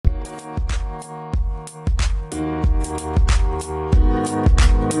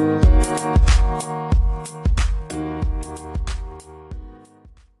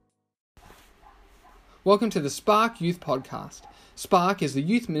Welcome to the Spark Youth Podcast. Spark is the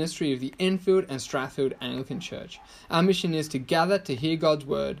youth ministry of the Enfield and Strathfield Anglican Church. Our mission is to gather to hear God's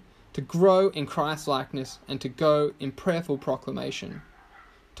word, to grow in Christ's likeness, and to go in prayerful proclamation.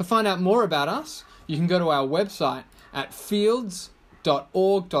 To find out more about us, you can go to our website at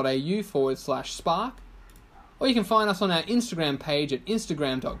fields.org.au/spark, or you can find us on our Instagram page at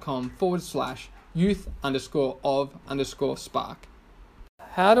instagram.com/youth_of_spark.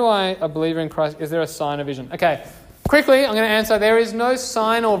 How do a believer in Christ, is there a sign or vision? Okay, quickly, I'm going to answer. There is no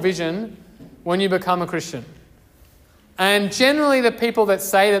sign or vision when you become a Christian. And generally the people that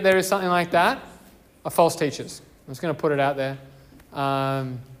say that there is something like that are false teachers. I'm just going to put it out there.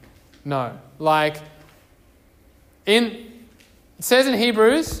 No. It says in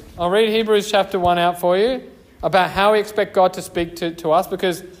Hebrews, I'll read Hebrews chapter 1 out for you, about how we expect God to speak to us,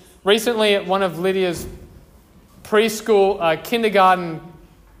 because recently at one of Lydia's preschool, kindergarten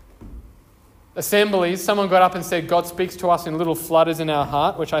assemblies, someone got up and said God speaks to us in little flutters in our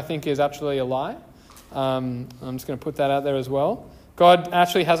heart, which I think is actually a lie. I'm just going to put that out there as well. God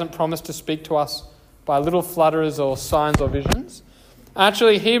actually hasn't promised to speak to us by little flutters or signs or visions.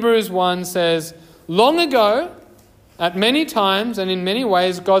 Actually, Hebrews 1 says, long ago, at many times and in many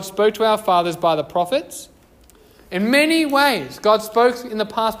ways, God spoke to our fathers by the prophets. In many ways, God spoke in the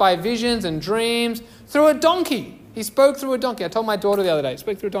past by visions and dreams through a donkey. He spoke through a donkey. I told my daughter the other day, he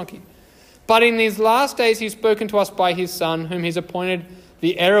spoke through a donkey. But in these last days, he's spoken to us by his Son, whom he's appointed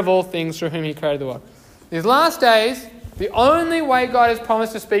the heir of all things, through whom he created the world. These last days, the only way God has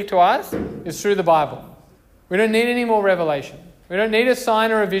promised to speak to us is through the Bible. We don't need any more revelation. We don't need a sign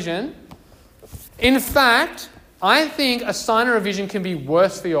or a vision. In fact, I think a sign or a vision can be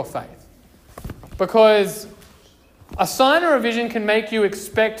worse for your faith. Because a sign or a vision can make you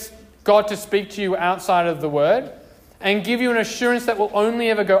expect God to speak to you outside of the Word and give you an assurance that will only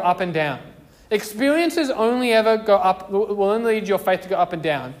ever go up and down. Experiences only ever go up, will only lead your faith to go up and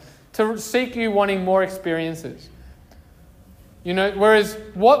down, to seek you wanting more experiences. Whereas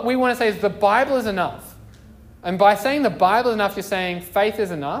what we want to say is the Bible is enough. And by saying the Bible is enough, you're saying faith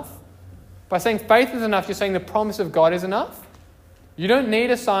is enough. By saying faith is enough, you're saying the promise of God is enough. You don't need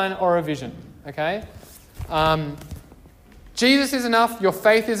a sign or a vision, okay? Jesus is enough, your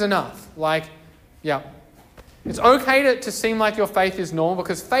faith is enough. It's okay to seem like your faith is normal,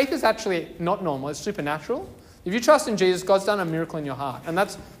 because faith is actually not normal, it's supernatural. If you trust in Jesus, God's done a miracle in your heart. And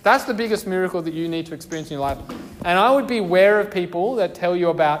that's the biggest miracle that you need to experience in your life. And I would be aware of people that tell you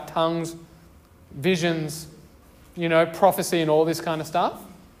about tongues, visions, prophecy and all this kind of stuff.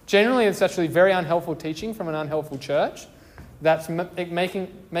 Generally, it's actually very unhelpful teaching from an unhelpful church that's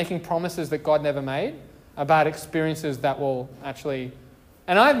making promises that God never made about experiences that will actually...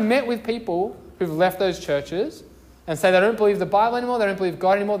 And I've met with people who've left those churches and say they don't believe the Bible anymore, they don't believe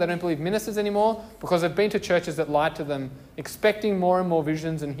God anymore, they don't believe ministers anymore, because they've been to churches that lied to them, expecting more and more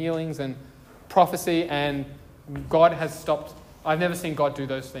visions and healings and prophecy, and God has stopped. I've never seen God do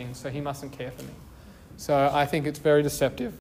those things, so he mustn't care for me. So I think it's very deceptive.